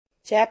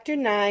Chapter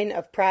 9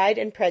 of Pride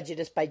and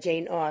Prejudice by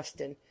Jane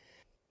Austen.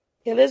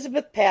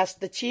 Elizabeth passed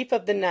the chief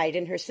of the night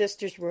in her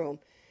sister's room,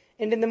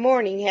 and in the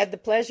morning had the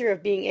pleasure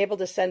of being able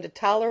to send a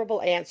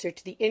tolerable answer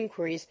to the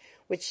inquiries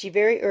which she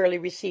very early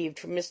received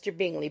from Mr.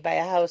 Bingley by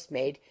a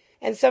housemaid,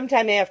 and some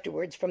time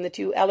afterwards from the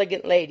two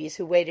elegant ladies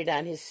who waited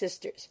on his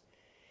sisters.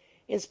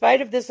 In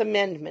spite of this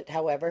amendment,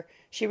 however,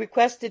 she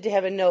requested to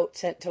have a note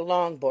sent to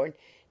Longbourn,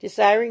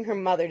 desiring her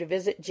mother to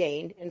visit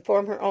Jane and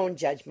form her own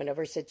judgment of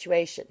her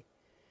situation.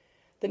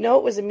 The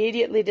note was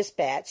immediately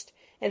dispatched,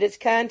 and its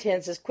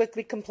contents as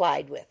quickly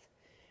complied with.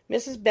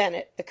 Mrs.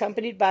 Bennet,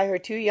 accompanied by her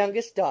two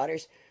youngest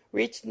daughters,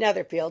 reached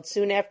Netherfield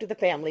soon after the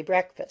family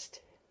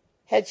breakfast.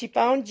 Had she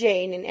found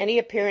Jane in any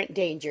apparent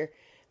danger,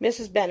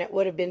 Mrs. Bennet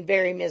would have been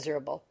very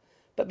miserable,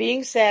 but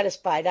being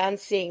satisfied on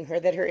seeing her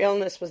that her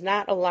illness was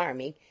not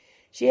alarming,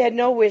 she had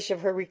no wish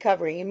of her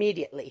recovering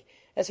immediately,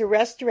 as her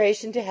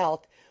restoration to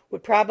health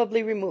would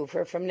probably remove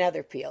her from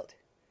Netherfield.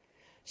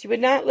 She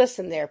would not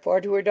listen, therefore,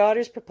 to her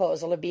daughter's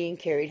proposal of being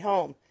carried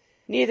home.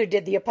 Neither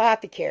did the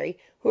apothecary,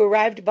 who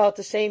arrived about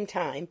the same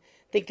time,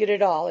 think it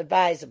at all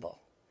advisable.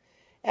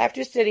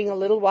 After sitting a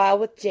little while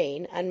with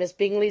Jane, on Miss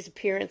Bingley's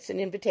appearance and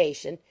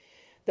invitation,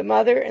 the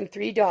mother and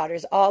three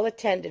daughters all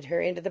attended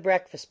her into the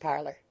breakfast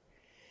parlour.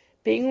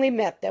 Bingley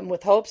met them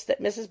with hopes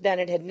that Mrs.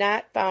 Bennet had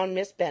not found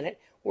Miss Bennet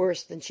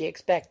worse than she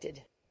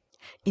expected.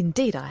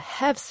 "Indeed I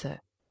have, sir,"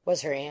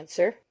 was her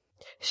answer.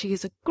 "She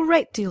is a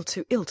great deal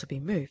too ill to be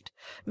moved.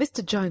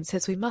 Mr. Jones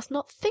says we must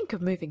not think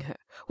of moving her.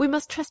 We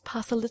must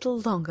trespass a little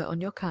longer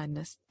on your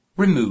kindness."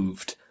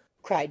 "Removed!"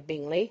 cried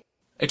Bingley.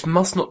 "It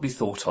must not be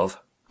thought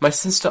of. My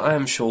sister, I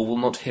am sure, will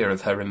not hear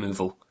of her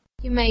removal."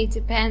 "You may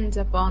depend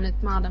upon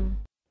it, madam,"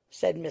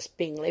 said Miss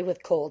Bingley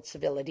with cold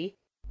civility,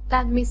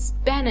 "that Miss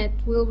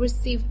Bennet will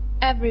receive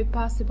every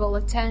possible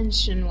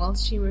attention while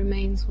she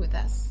remains with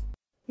us."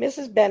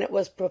 Mrs. Bennet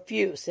was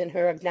profuse in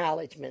her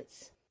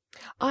acknowledgments.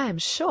 "I am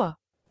sure,"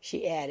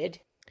 she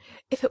added,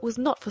 "if it was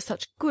not for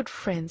such good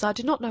friends, I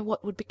do not know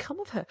what would become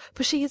of her,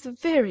 for she is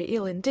very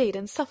ill indeed,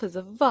 and suffers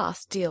a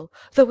vast deal,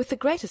 though with the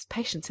greatest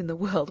patience in the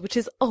world, which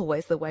is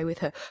always the way with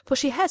her, for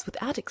she has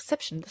without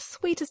exception the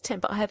sweetest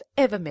temper I have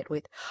ever met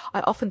with.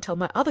 I often tell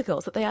my other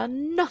girls that they are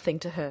nothing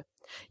to her.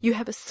 You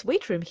have a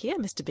sweet room here,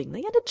 Mr.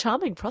 Bingley, and a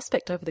charming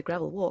prospect over the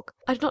gravel walk.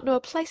 I do not know a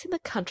place in the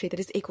country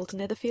that is equal to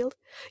Netherfield.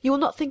 You will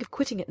not think of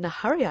quitting it in a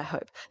hurry, I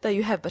hope, though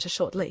you have but a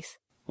short lease."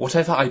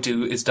 "Whatever I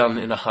do is done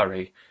in a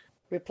hurry,"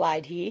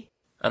 replied he,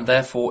 "and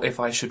therefore if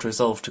I should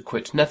resolve to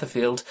quit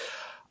Netherfield,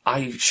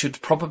 I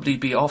should probably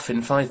be off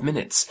in 5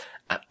 minutes.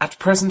 At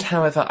present,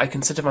 however, I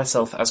consider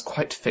myself as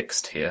quite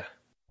fixed here."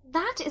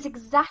 "That is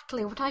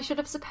exactly what I should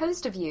have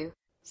supposed of you,"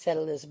 said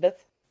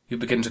Elizabeth. "You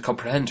begin to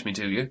comprehend me,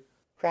 do you?"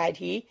 cried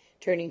he,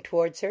 turning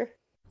towards her.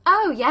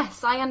 "Oh,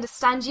 yes, I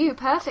understand you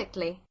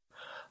perfectly."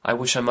 "I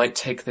wish I might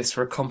take this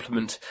for a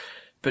compliment,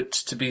 but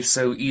to be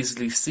so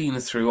easily seen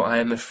through, I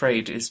am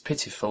afraid, is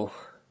pitiful."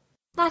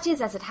 "That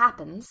is as it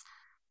happens.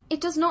 It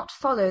does not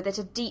follow that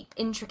a deep,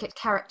 intricate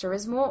character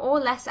is more or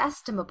less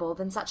estimable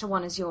than such a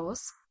one as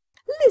yours."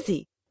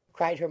 "Lizzie,"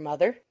 cried her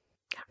mother,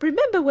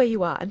 "remember where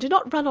you are, and do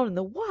not run on in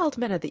the wild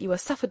manner that you are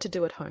suffered to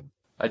do at home."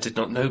 "I did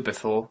not know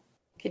before,"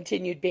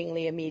 continued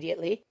Bingley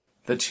immediately,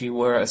 "that you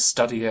were a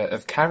studier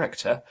of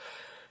character.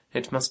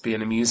 It must be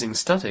an amusing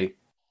study."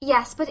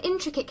 "Yes, but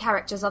intricate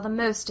characters are the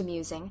most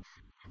amusing.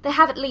 They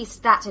have at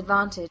least that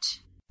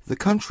advantage." "The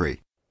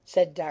country,"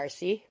 said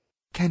Darcy,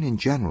 "can in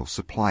general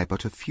supply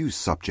but a few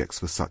subjects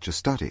for such a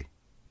study.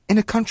 In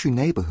a country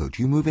neighbourhood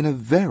you move in a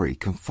very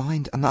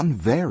confined and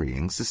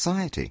unvarying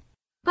society."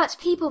 "But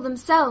people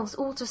themselves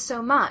alter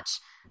so much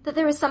that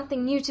there is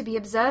something new to be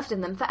observed in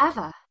them for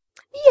ever."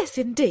 "Yes,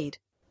 indeed,"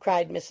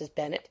 cried Mrs.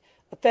 Bennet,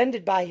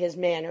 offended by his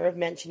manner of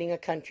mentioning a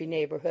country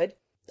neighbourhood.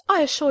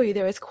 "I assure you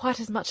there is quite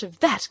as much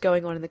of that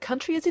going on in the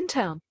country as in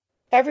town."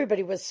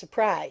 Everybody was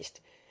surprised,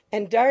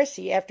 and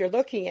Darcy, after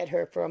looking at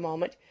her for a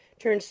moment,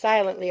 turned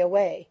silently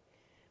away.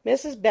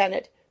 Mrs.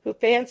 Bennet, who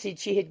fancied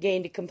she had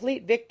gained a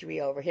complete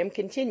victory over him,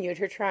 continued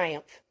her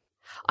triumph.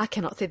 "I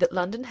cannot see that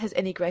London has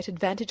any great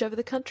advantage over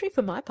the country,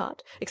 for my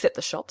part, except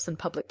the shops and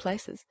public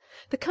places.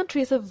 The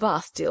country is a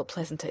vast deal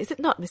pleasanter, is it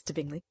not, Mr.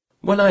 Bingley?"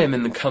 "When I am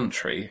in the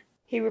country,"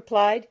 he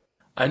replied,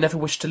 "I never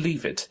wish to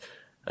leave it,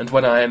 and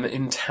when I am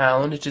in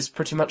town it is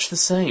pretty much the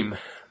same.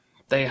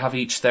 They have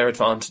each their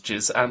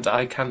advantages, and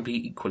I can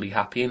be equally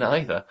happy in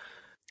either."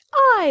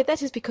 "Ay,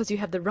 that is because you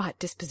have the right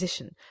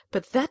disposition.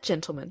 But that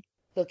gentleman,"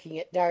 looking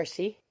at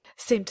Darcy,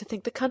 "seemed to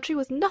think the country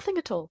was nothing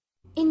at all."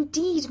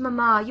 "Indeed,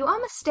 mamma, you are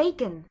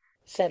mistaken,"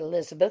 said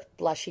Elizabeth,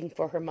 blushing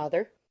for her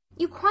mother.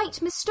 "You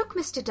quite mistook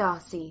Mr.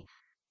 Darcy.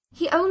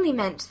 He only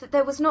meant that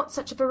there was not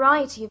such a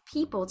variety of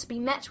people to be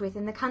met with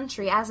in the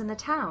country as in the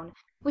town,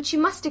 which you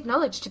must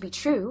acknowledge to be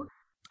true."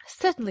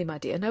 "Certainly, my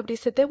dear, nobody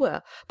said there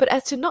were. But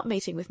as to not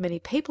meeting with many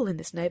people in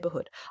this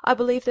neighbourhood, I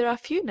believe there are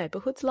few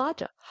neighbourhoods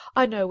larger.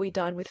 I know we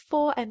dine with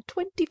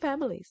 24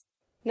 families."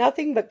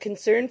 Nothing but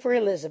concern for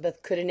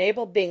Elizabeth could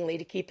enable Bingley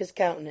to keep his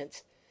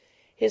countenance.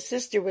 His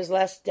sister was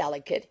less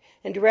delicate,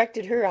 and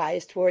directed her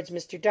eyes towards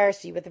Mr.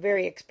 Darcy with a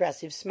very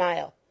expressive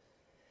smile.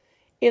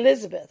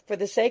 Elizabeth, for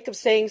the sake of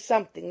saying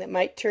something that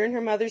might turn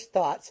her mother's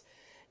thoughts,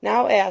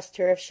 now asked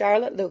her if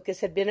Charlotte Lucas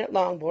had been at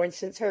Longbourn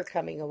since her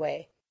coming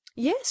away.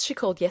 Yes, she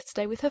called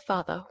yesterday with her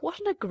father. What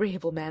an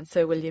agreeable man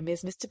Sir William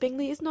is, Mr.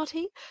 Bingley, is not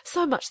he?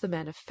 So much the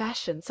man of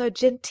fashion, so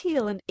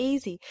genteel and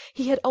easy.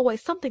 He had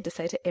always something to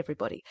say to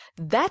everybody.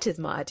 That is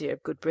my idea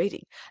of good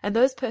breeding, and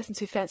those persons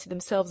who fancy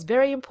themselves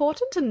very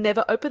important and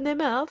never open their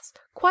mouths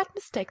quite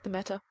mistake the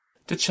matter.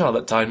 Did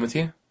Charlotte dine with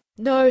you?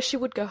 No, she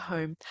would go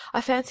home.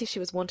 I fancy she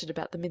was wanted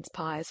about the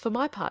mince-pies. For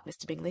my part,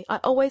 Mr. Bingley, I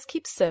always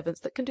keep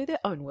servants that can do their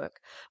own work.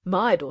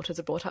 My daughters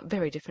are brought up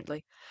very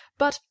differently.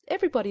 But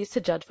everybody is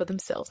to judge for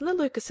themselves, and the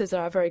Lucases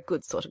are a very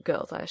good sort of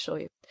girls, I assure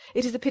you.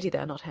 It is a pity they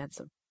are not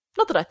handsome.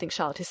 Not that I think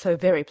Charlotte is so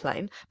very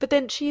plain, but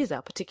then she is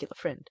our particular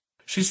friend.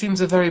 She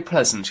seems a very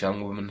pleasant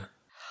young woman.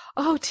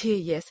 Oh, dear,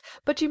 yes,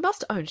 but you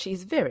must own she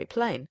is very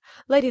plain.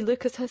 Lady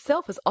Lucas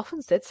herself has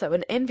often said so,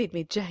 and envied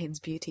me Jane's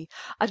beauty.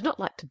 I do not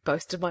like to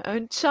boast of my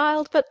own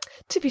child, but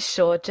to be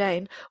sure,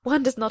 Jane,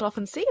 one does not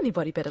often see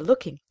anybody better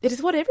looking. It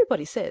is what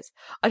everybody says.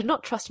 I do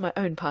not trust my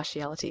own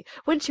partiality.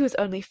 When she was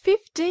only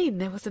 15,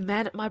 there was a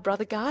man at my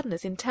brother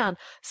Gardiner's in town,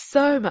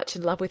 so much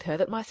in love with her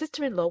that my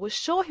sister-in-law was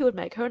sure he would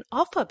make her an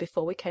offer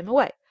before we came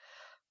away.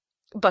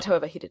 But,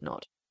 however, he did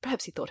not.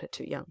 Perhaps he thought her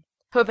too young.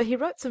 However, he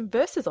wrote some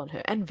verses on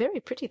her, and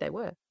very pretty they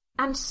were.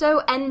 And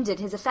so ended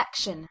his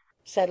affection,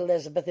 said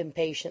Elizabeth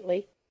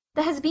impatiently.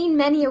 There has been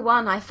many a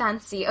one, I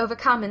fancy,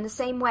 overcome in the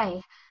same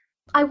way.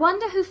 I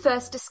wonder who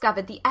first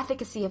discovered the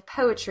efficacy of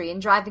poetry in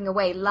driving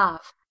away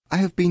love. I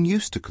have been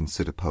used to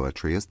consider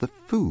poetry as the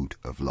food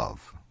of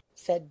love,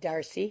 said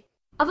Darcy.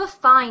 Of a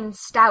fine,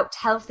 stout,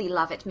 healthy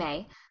love it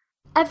may.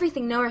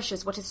 Everything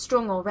nourishes what is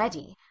strong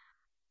already.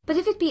 But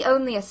if it be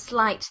only a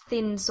slight,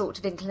 thin sort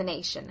of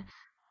inclination,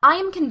 I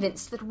am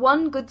convinced that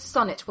one good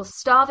sonnet will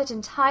starve it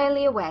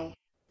entirely away.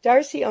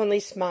 Darcy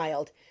only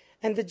smiled,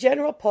 and the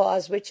general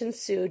pause which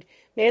ensued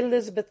made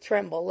Elizabeth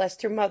tremble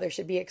lest her mother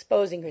should be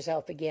exposing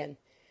herself again.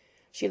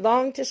 She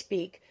longed to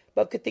speak,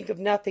 but could think of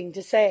nothing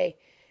to say,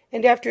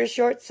 and after a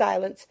short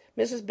silence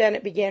Mrs.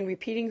 Bennet began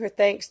repeating her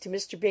thanks to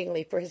Mr.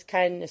 Bingley for his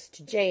kindness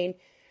to Jane,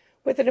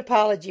 with an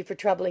apology for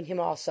troubling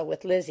him also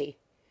with Lizzie.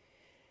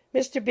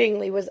 Mr.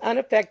 Bingley was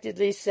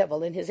unaffectedly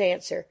civil in his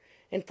answer,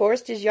 and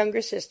forced his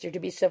younger sister to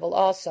be civil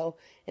also,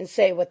 and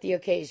say what the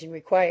occasion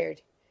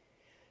required.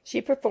 She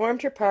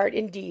performed her part,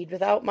 indeed,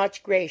 without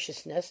much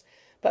graciousness,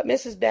 but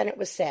Mrs. Bennet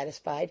was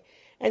satisfied,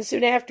 and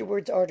soon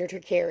afterwards ordered her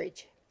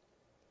carriage.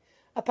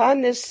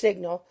 Upon this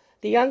signal,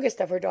 the youngest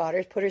of her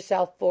daughters put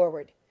herself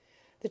forward.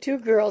 The two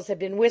girls had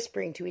been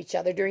whispering to each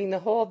other during the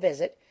whole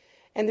visit,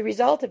 and the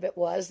result of it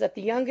was that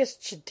the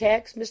youngest should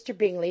tax Mr.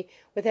 Bingley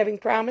with having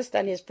promised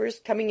on his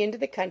first coming into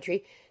the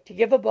country to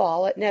give a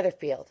ball at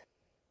Netherfield.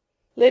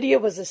 Lydia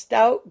was a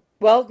stout,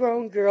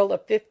 well-grown girl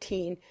of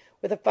 15,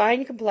 with a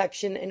fine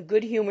complexion and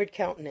good-humoured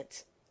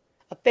countenance,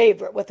 a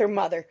favourite with her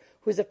mother,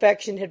 whose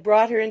affection had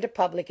brought her into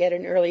public at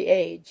an early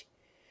age.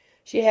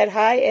 She had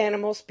high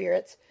animal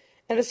spirits,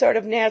 and a sort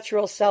of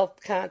natural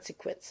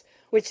self-consequence,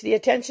 which the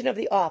attention of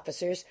the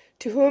officers,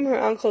 to whom her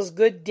uncle's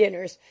good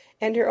dinners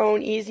and her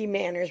own easy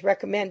manners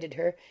recommended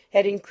her,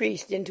 had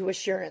increased into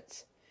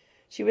assurance.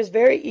 She was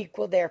very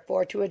equal,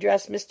 therefore, to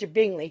address Mr.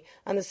 Bingley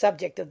on the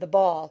subject of the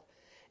ball,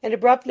 and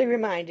abruptly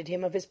reminded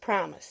him of his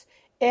promise,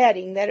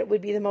 adding that it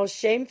would be the most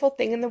shameful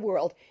thing in the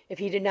world if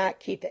he did not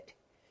keep it.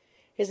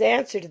 His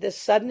answer to this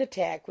sudden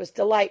attack was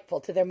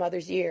delightful to their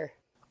mother's ear.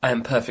 I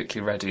am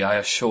perfectly ready, I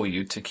assure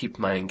you, to keep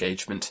my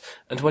engagement,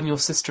 and when your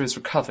sister is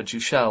recovered you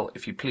shall,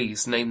 if you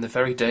please, name the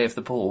very day of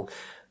the ball,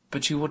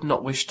 but you would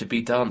not wish to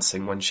be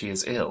dancing when she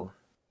is ill.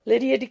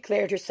 Lydia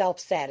declared herself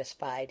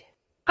satisfied.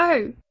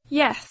 Oh,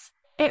 yes,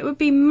 it would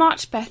be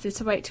much better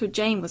to wait till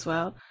Jane was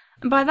well,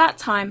 and by that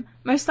time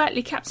most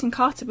likely Captain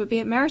Carter would be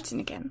at Meryton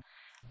again.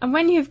 And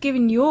when you have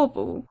given your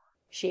ball,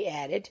 she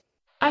added,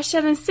 I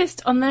shall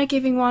insist on their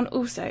giving one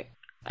also.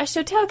 I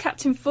shall tell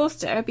Captain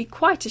Forster it would be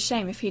quite a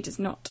shame if he does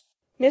not.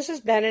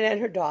 Mrs. Bennet and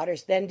her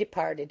daughters then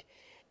departed,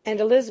 and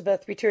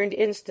Elizabeth returned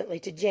instantly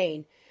to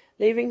Jane,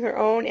 leaving her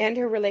own and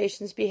her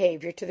relations'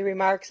 behaviour to the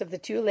remarks of the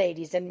two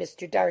ladies and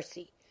Mr.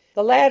 Darcy,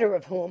 the latter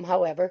of whom,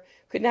 however,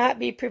 could not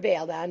be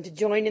prevailed on to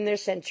join in their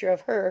censure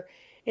of her,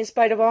 in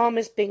spite of all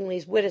Miss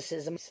Bingley's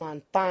witticisms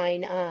on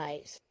fine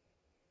eyes.